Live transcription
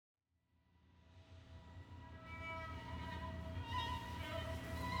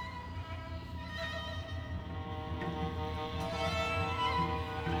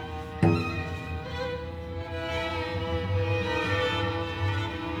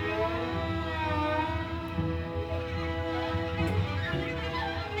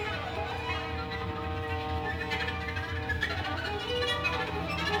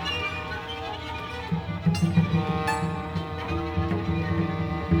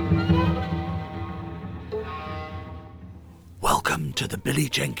Welcome to the Billy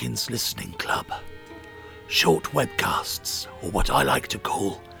Jenkins Listening Club. Short webcasts, or what I like to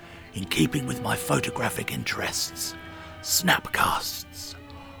call, in keeping with my photographic interests, snapcasts,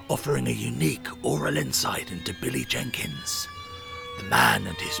 offering a unique oral insight into Billy Jenkins, the man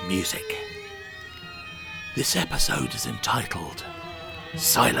and his music. This episode is entitled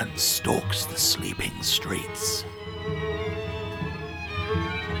Silence Stalks the Sleeping Streets.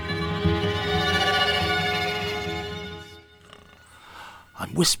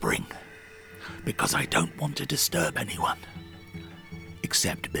 I'm whispering because I don't want to disturb anyone,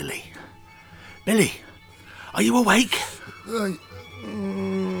 except Billy. Billy, are you awake? I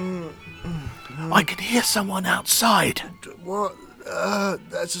can hear someone outside. What?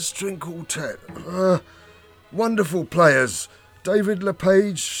 That's a string quartet. Wonderful players. David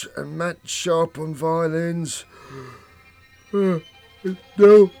LePage and Matt Sharp on violins.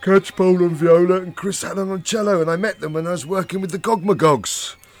 Del Catchpole on viola and Chris Allen on cello, and I met them when I was working with the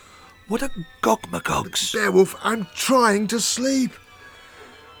Gogmagogs. What are Gogmagogs? Beowulf, I'm trying to sleep.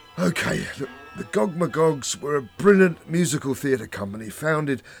 Okay, look, the Gogmagogs were a brilliant musical theatre company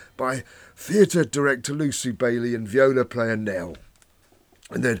founded by theatre director Lucy Bailey and viola player Nell.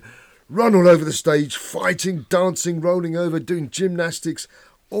 And they'd run all over the stage, fighting, dancing, rolling over, doing gymnastics,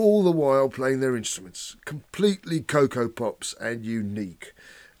 all the while playing their instruments. Completely Cocoa Pops and unique.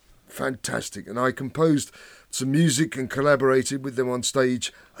 Fantastic. And I composed some music and collaborated with them on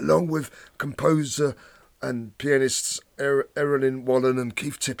stage, along with composer and pianists Erilyn Wallen and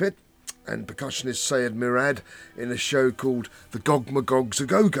Keith Tippett, and percussionist Sayed Murad, in a show called The Gogmagogs A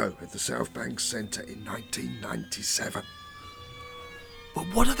Go-Go at the South Bank Centre in 1997.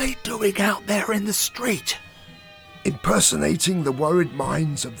 But what are they doing out there in the street? Impersonating the worried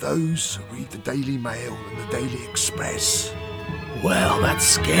minds of those who read the Daily Mail and the Daily Express. Well, that's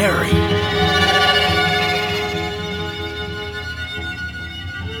scary.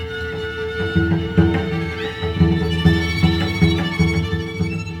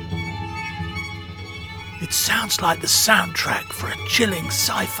 It sounds like the soundtrack for a chilling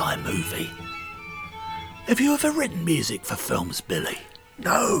sci-fi movie. Have you ever written music for films, Billy?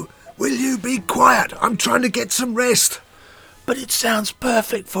 No. Will you be quiet? I'm trying to get some rest. But it sounds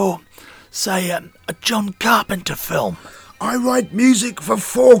perfect for, say, a John Carpenter film. I write music for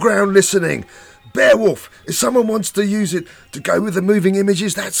foreground listening. Beowulf, if someone wants to use it to go with the moving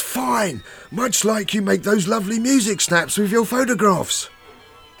images, that's fine. Much like you make those lovely music snaps with your photographs.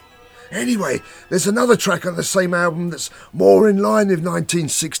 Anyway, there's another track on the same album that's more in line with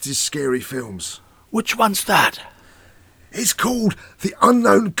 1960s scary films. Which one's that? It's called The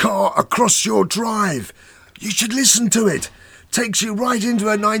Unknown Car Across Your Drive. You should listen to it. Takes you right into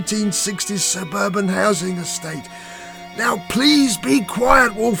a 1960s suburban housing estate. Now please be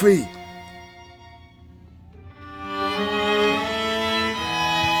quiet, Wolfie.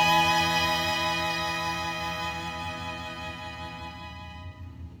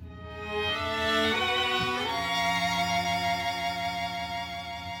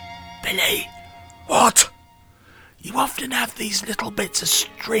 Billy. What? You often have these little bits of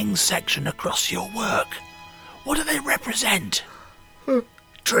string section across your work. What do they represent?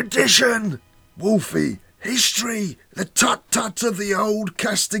 Tradition, Wolfie, history, the tut-tut of the old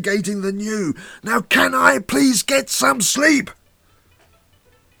castigating the new. Now can I please get some sleep?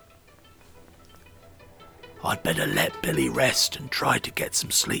 I'd better let Billy rest and try to get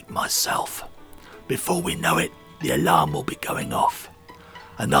some sleep myself. Before we know it, the alarm will be going off.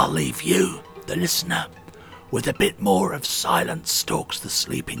 And I'll leave you, the listener, with a bit more of Silence Stalks the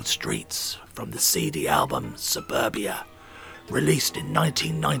Sleeping Streets from the CD album Suburbia, released in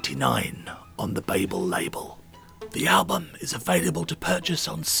 1999 on the Babel label. The album is available to purchase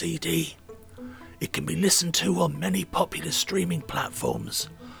on CD. It can be listened to on many popular streaming platforms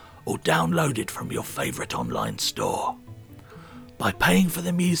or downloaded from your favourite online store. By paying for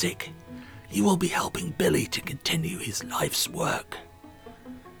the music, you will be helping Billy to continue his life's work.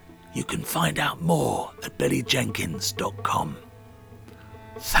 You can find out more at billyjenkins.com.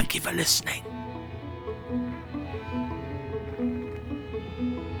 Thank you for listening.